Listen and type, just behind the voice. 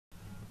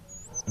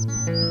Hey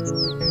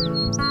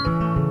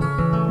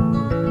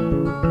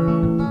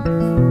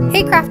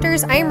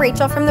crafters, I am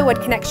Rachel from The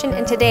Wood Connection,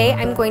 and today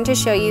I'm going to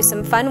show you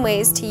some fun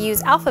ways to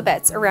use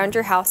alphabets around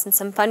your house and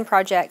some fun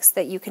projects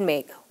that you can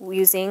make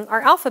using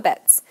our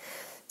alphabets.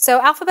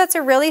 So alphabets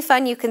are really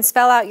fun. You can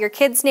spell out your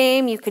kid's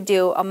name, you could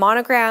do a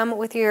monogram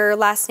with your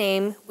last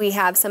name. We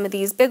have some of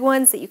these big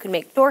ones that you can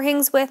make door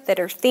hangs with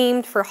that are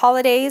themed for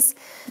holidays.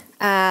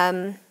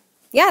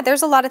 Yeah,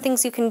 there's a lot of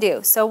things you can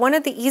do. So one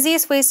of the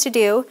easiest ways to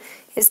do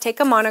is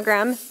take a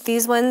monogram.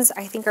 These ones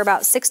I think are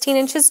about 16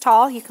 inches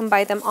tall. You can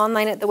buy them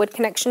online at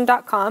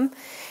thewoodconnection.com.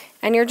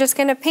 And you're just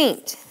going to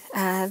paint.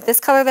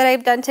 This color that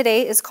I've done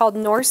today is called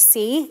North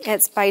Sea.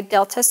 It's by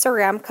Delta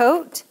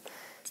Ceramcoat.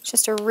 It's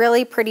just a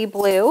really pretty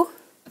blue.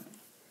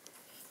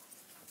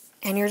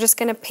 And you're just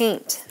going to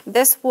paint.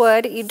 This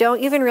wood, you don't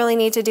even really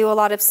need to do a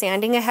lot of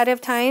sanding ahead of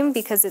time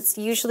because it's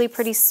usually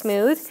pretty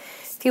smooth.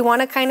 If you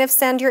want to kind of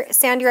sand your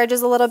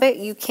edges a little bit,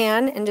 you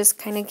can, and just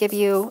kind of give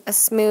you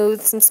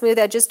some smooth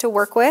edges to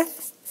work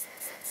with.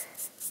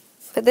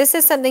 But this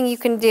is something you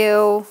can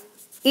do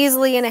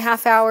easily in a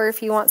half hour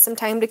if you want some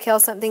time to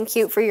kill, something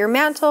cute for your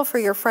mantle, for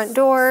your front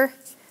door.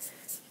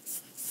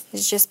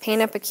 Is just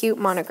paint up a cute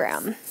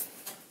monogram.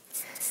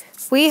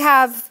 We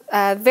have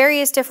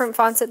various different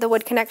fonts at The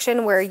Wood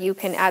Connection where you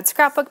can add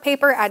scrapbook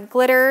paper, add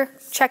glitter.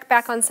 Check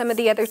back on some of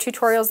the other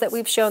tutorials that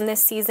we've shown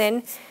this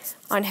season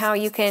on how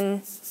you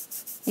can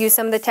use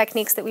some of the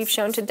techniques that we've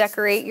shown to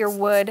decorate your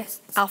wood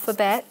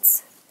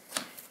alphabets.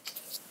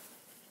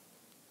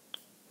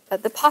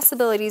 But the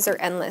possibilities are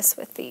endless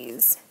with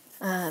these.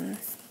 I've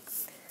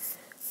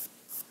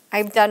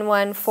done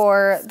one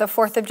for the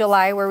 4th of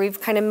July where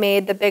we've kind of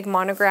made the big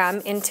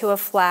monogram into a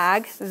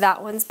flag.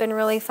 That one's been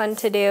really fun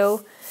to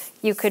do.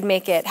 You could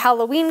make it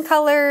Halloween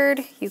colored.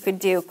 You could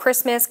do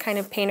Christmas, kind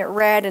of paint it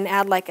red and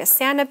add like a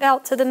Santa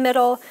belt to the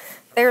middle.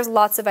 There's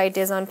lots of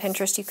ideas on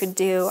Pinterest you could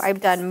do.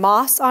 I've done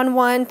moss on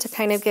one to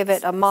kind of give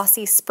it a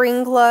mossy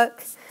spring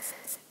look.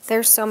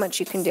 There's so much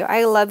you can do.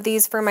 I love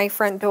these for my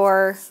front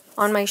door,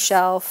 on my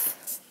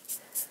shelf.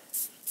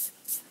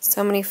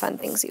 So many fun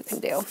things you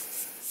can do.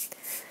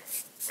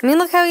 I mean,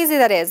 look how easy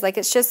that is. Like,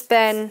 it's just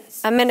been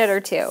a minute or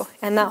two,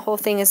 and that whole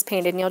thing is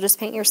painted, and you'll just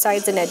paint your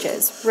sides and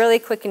edges. Really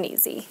quick and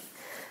easy.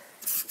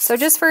 So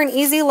just for an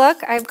easy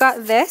look, I've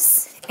got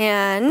this,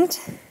 and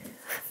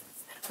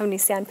how many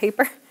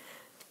sandpaper?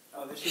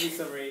 Oh, there should be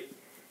some right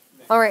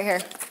there. Oh, right here.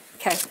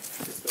 Okay.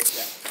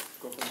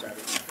 Just go from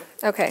grabbing.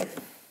 Okay.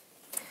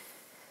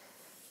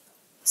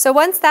 So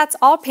once that's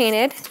all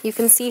painted, you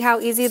can see how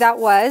easy that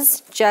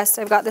was.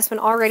 I've got this one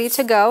all ready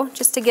to go.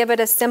 Just to give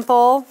it a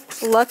simple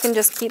look and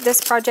just keep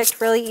this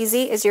project really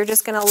easy is you're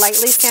just going to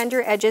lightly sand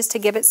your edges to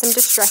give it some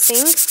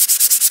distressing.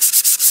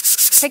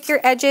 Pick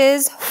your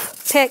edges,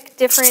 pick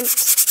different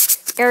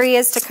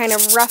areas to kind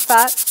of rough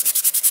up.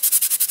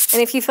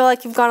 And if you feel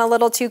like you've gone a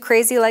little too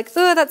crazy, like,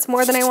 ooh, that's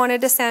more than I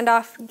wanted to sand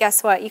off,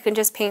 guess what? You can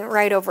just paint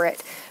right over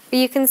it. But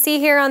you can see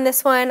here on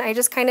this one, I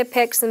just kind of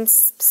picked some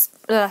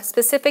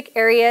specific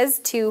areas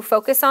to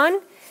focus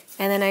on.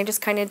 And then I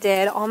just kind of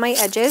did all my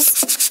edges.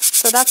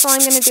 So that's all I'm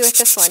going to do with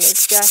this one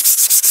is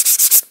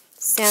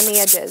just sand the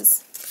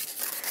edges.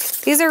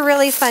 These are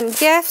really fun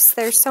gifts.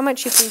 There's so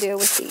much you can do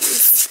with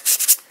these.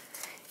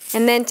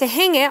 And then to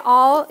hang it,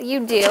 all you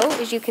do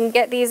is you can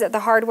get these at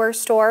the hardware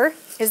store.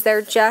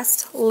 They're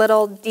just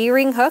little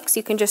D-ring hooks.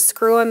 You can just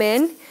screw them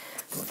in,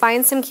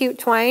 find some cute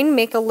twine,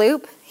 make a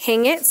loop,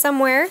 hang it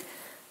somewhere.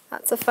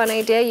 That's a fun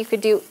idea. You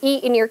could do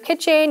eat in your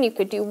kitchen. You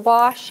could do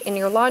wash in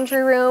your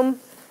laundry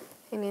room.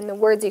 I mean, the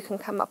words you can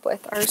come up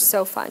with are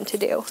so fun to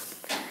do.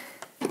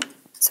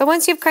 So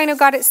once you've kind of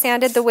got it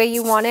sanded the way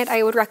you want it,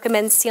 I would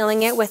recommend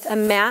sealing it with a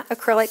matte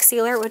acrylic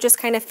sealer. It will just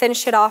kind of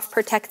finish it off,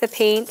 protect the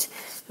paint,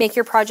 make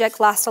your project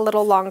last a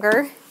little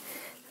longer.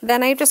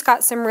 Then I've just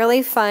got some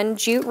really fun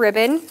jute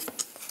ribbon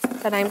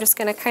that I'm just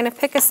going to kind of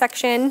pick a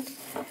section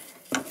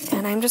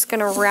and I'm just going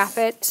to wrap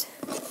it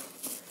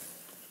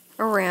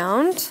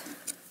around.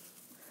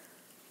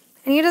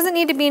 And it doesn't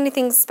need to be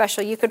anything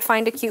special. You could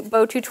find a cute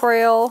bow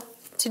tutorial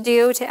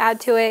to add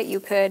to it. You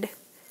can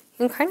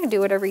kind of do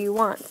whatever you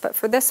want. But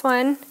for this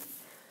one,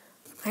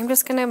 I'm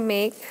just going to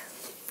make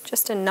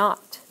just a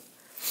knot.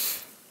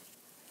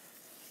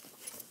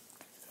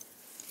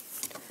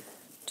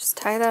 Just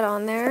tie that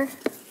on there.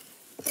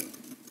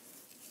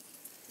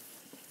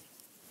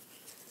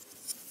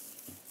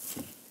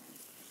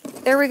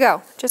 There we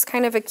go. Just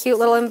kind of a cute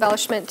little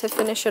embellishment to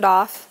finish it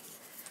off.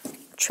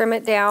 Trim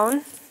it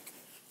down.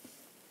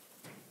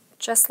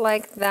 Just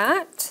like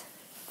that.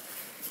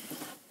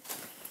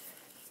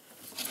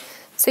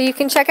 So you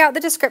can check out the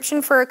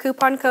description for a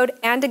coupon code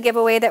and a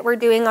giveaway that we're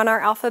doing on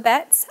our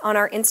alphabets on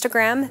our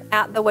Instagram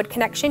at The Wood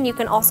Connection. You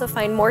can also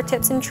find more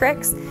tips and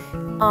tricks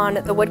on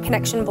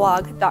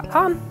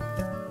thewoodconnectionblog.com.